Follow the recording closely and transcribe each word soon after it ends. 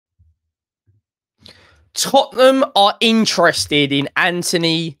Tottenham are interested in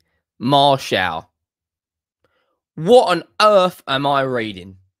Antony Martial. What on earth am I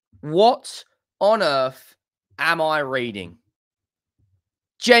reading? What on earth am I reading?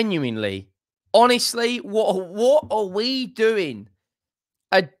 Genuinely, honestly, what are we doing?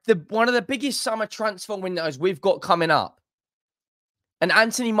 One of the biggest summer transfer windows we've got coming up. And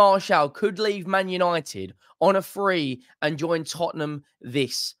Antony Martial could leave Man United on a free and join Tottenham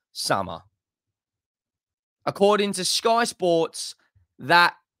this summer. According to Sky Sports,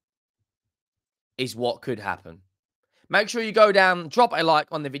 that is what could happen. Make sure you go down, drop a like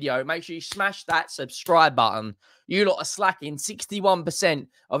on the video. Make sure you smash that subscribe button. You lot are slacking. 61%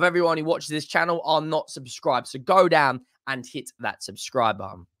 of everyone who watches this channel are not subscribed. So go down and hit that subscribe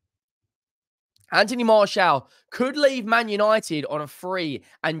button. Antony Martial could leave Man United on a free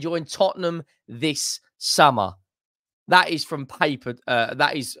and join Tottenham this summer. That is from paper.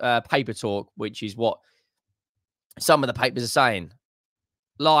 Paper Talk, which is what some of the papers are saying.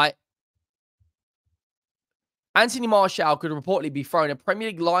 Like, Antony Martial could reportedly be thrown a Premier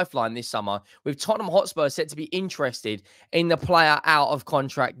League lifeline this summer, with Tottenham Hotspur set to be interested in the player out of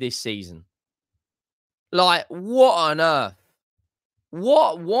contract this season. Like, what on earth?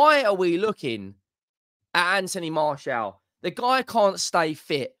 Why are we looking at Antony Martial? The guy can't stay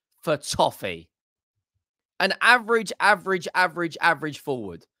fit for toffee. An average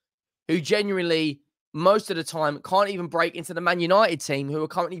forward who genuinely, most of the time, can't even break into the Man United team who are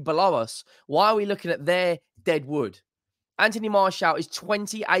currently below us. Why are we looking at their dead wood? Antony Martial is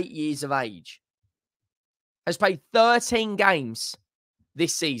 28 years of age. Has played 13 games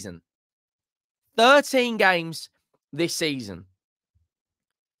this season. 13 games this season.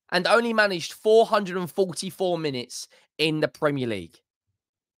 And only managed 444 minutes in the Premier League.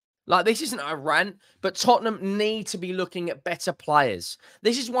 Like, this isn't a rant, but Tottenham need to be looking at better players.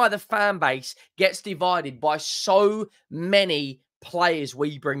 This is why the fan base gets divided by so many players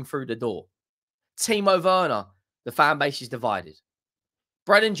we bring through the door. Timo Werner, the fan base is divided.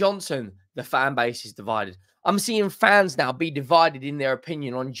 Brennan Johnson, the fan base is divided. I'm seeing fans now be divided in their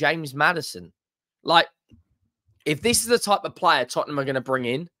opinion on James Maddison. Like, if this is the type of player Tottenham are going to bring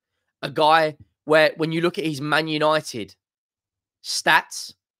in, a guy where when you look at his Man United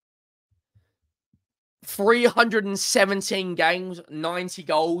stats, 317 games, 90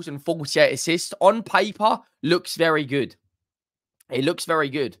 goals and 48 assists, on paper, looks very good. It looks very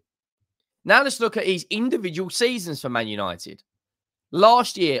good. Now let's look at his individual seasons for Man United.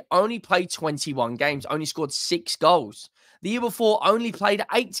 Last year, only played 21 games, only scored 6 goals. The year before, only played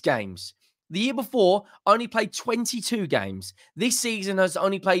 8 games. The year before, only played 22 games. This season has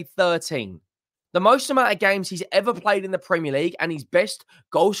only played 13. The most amount of games he's ever played in the Premier League, and his best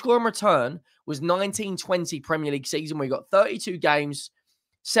goal scorer in return was 19-20 Premier League season, where he got 32 games,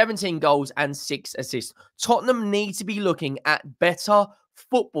 17 goals, and 6 assists. Tottenham need to be looking at better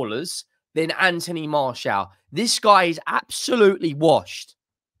footballers than Antony Martial. This guy is absolutely washed.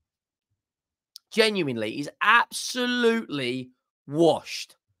 Genuinely, he's absolutely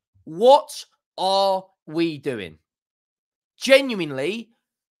washed. What are we doing? Genuinely,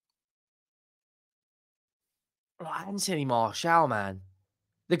 Antony Martial, man.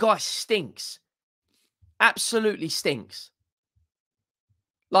 The guy stinks. Absolutely stinks.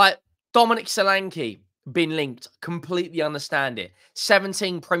 Like, Dominic Solanke, been linked. Completely understand it.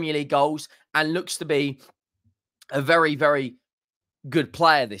 17 Premier League goals and looks to be a very, very good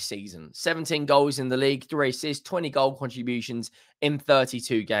player this season. 17 goals in the league, 3 assists, 20 goal contributions in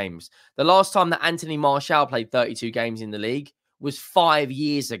 32 games. The last time that Antony Martial played 32 games in the league was 5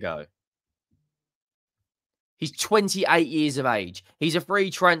 years ago. He's 28 years of age. He's a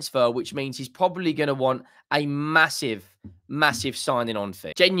free transfer, which means he's probably going to want a massive signing on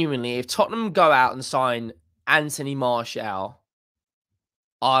fee. Genuinely, if Tottenham go out and sign Antony Martial,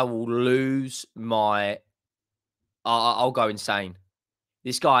 I will lose my... I'll go insane.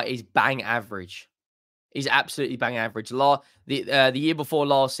 This guy is bang average. He's absolutely bang average. The year before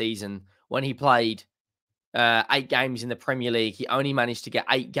last season, when he played 8 games in the Premier League, he only managed to get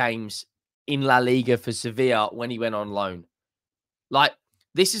 8 games in La Liga for Sevilla when he went on loan. Like,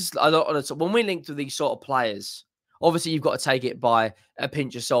 this is a lot of the, when we link to these sort of players, obviously you've got to take it by a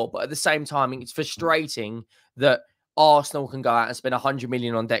pinch of salt, but at the same time, it's frustrating that Arsenal can go out and spend 100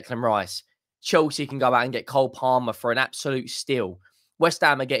 million on Declan Rice. Chelsea can go out and get Cole Palmer for an absolute steal. West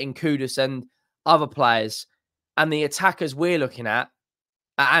Ham are getting Kudus and other players. And the attackers we're looking at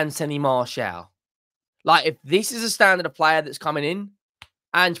are Antony Martial. Like, if this is a standard of player that's coming in,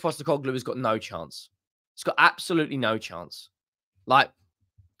 Ange Postecoglou has got no chance. He's got absolutely no chance. Like,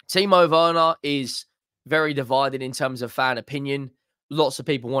 Timo Werner is very divided in terms of fan opinion. lots of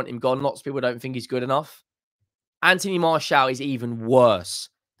people want him gone. Lots of people don't think he's good enough. Anthony Martial is even worse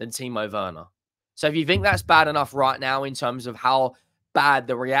than Timo Werner. So if you think that's bad enough right now in terms of how bad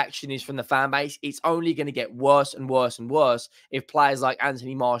the reaction is from the fan base, it's only going to get worse and worse and worse if players like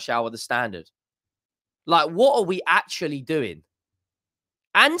Anthony Martial are the standard. Like, what are we actually doing?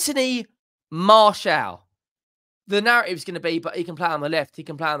 Anthony Martial. The narrative's going to be, but he can play on the left, he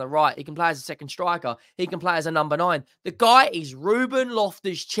can play on the right, he can play as a second striker, he can play as a number 9. The guy is Ruben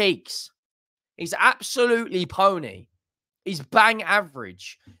Loftus-Cheeks. He's absolutely pony. He's bang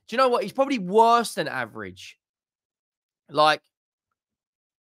average. Do you know what? He's probably worse than average. Like,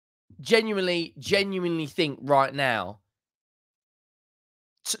 genuinely think right now,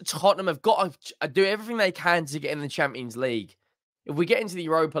 Tottenham have got to do everything they can to get in the Champions League. If we get into the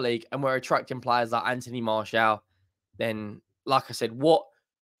Europa League and we're attracting players like Anthony Martial, then, like I said, what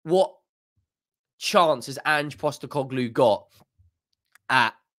chance has Ange Postecoglou got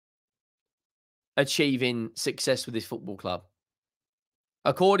at achieving success with this football club?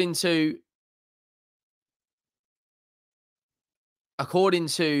 According to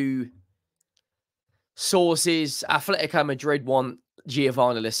sources, Atletico Madrid want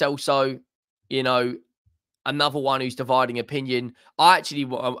Giovanni Lo Celso. You know, another one who's dividing opinion.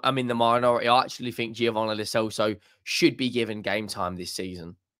 I'm in the minority. I actually think Giovanni Lo Celso should be given game time this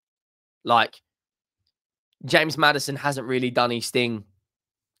season. Like, James Maddison hasn't really done his thing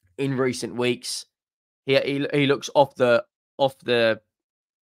in recent weeks. He looks off the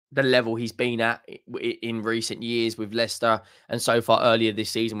level he's been at in recent years with Leicester and so far earlier this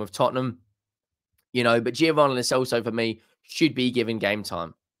season with Tottenham. You know, but Giovanni Lo Celso for me should be given game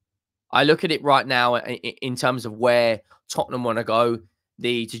time. I look at it right now in terms of where Tottenham want to go,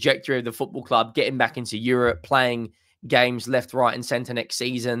 the trajectory of the football club, getting back into Europe, playing games left, right, and centre next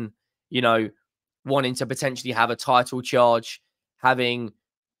season, you know, wanting to potentially have a title charge, having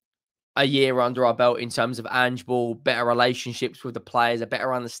a year under our belt in terms of Ange Ball, better relationships with the players, a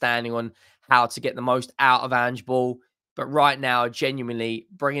better understanding on how to get the most out of Ange Ball. But right now, genuinely,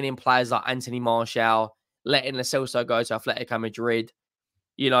 bringing in players like Anthony Martial, letting Lo Celso go to Atletico Madrid,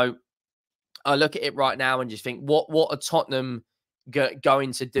 you know, I look at it right now and just think, what are Tottenham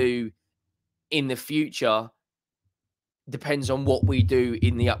going to do in the future depends on what we do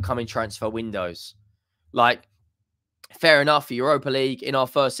in the upcoming transfer windows. Like, fair enough, for Europa League in our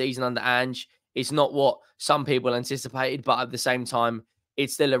first season under Ange, it's not what some people anticipated, but at the same time,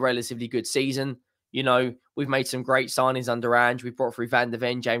 it's still a relatively good season. You know, we've made some great signings under Ange. We've brought through Van der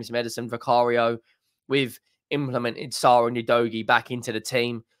Ven, James Maddison, Vicario. We've implemented Sarr and Udogie back into the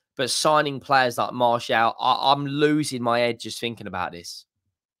team. But signing players like Martial, I'm losing my head just thinking about this.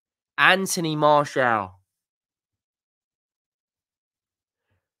 Anthony Martial.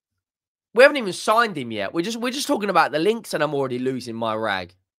 We haven't even signed him yet. We're just talking about the links and I'm already losing my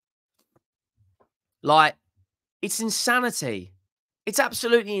rag. Like, it's insanity. It's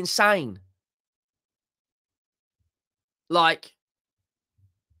absolutely insane. Like,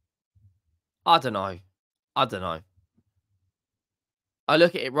 I don't know. I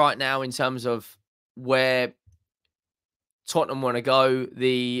look at it right now in terms of where Tottenham want to go.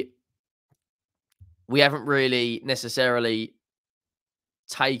 We haven't really necessarily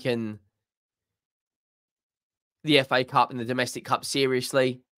taken the FA Cup and the Domestic Cup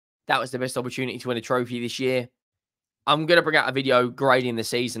seriously. That was the best opportunity to win a trophy this year. I'm going to bring out a video grading the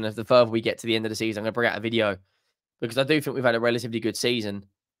season. As the further we get to the end of the season, I'm going to bring out a video because I do think we've had a relatively good season.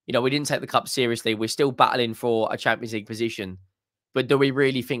 You know, we didn't take the cup seriously. We're still battling for a Champions League position. But do we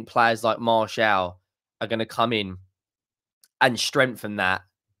really think players like Martial are going to come in and strengthen that,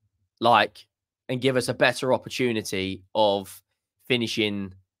 like, and give us a better opportunity of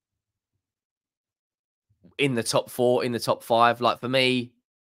finishing in the top 4, in the top 5? Like, for me,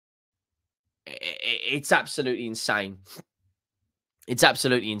 it's absolutely insane. It's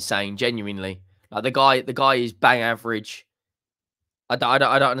absolutely insane, genuinely. Like, the guy is bang average. I don't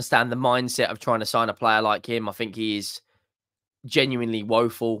understand the mindset of trying to sign a player like him. I think he is genuinely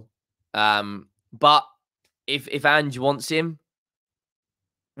woeful. But if Ange wants him,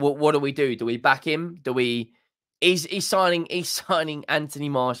 what do we do? Do we back him? He's signing Anthony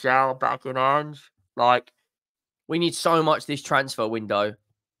Martial back in Ange? Like, we need so much this transfer window.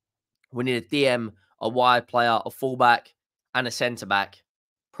 We need a DM, a wide player, a fullback, and a centre back,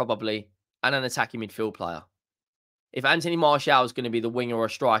 probably, and an attacking midfield player. If Anthony Martial is going to be the winger or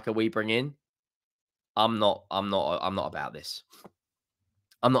striker we bring in, I'm not about this.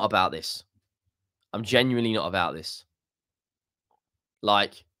 I'm not about this. I'm genuinely not about this.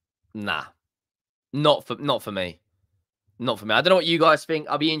 Like, nah. Not for me. Not for me. I don't know what you guys think.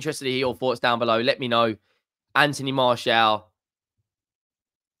 I'll be interested to hear your thoughts down below. Let me know. Anthony Martial,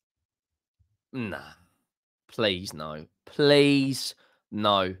 Nah, please no. Please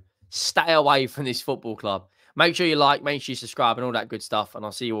no. Stay away from this football club. Make sure you like, make sure you subscribe and all that good stuff. And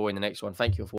I'll see you all in the next one. Thank you for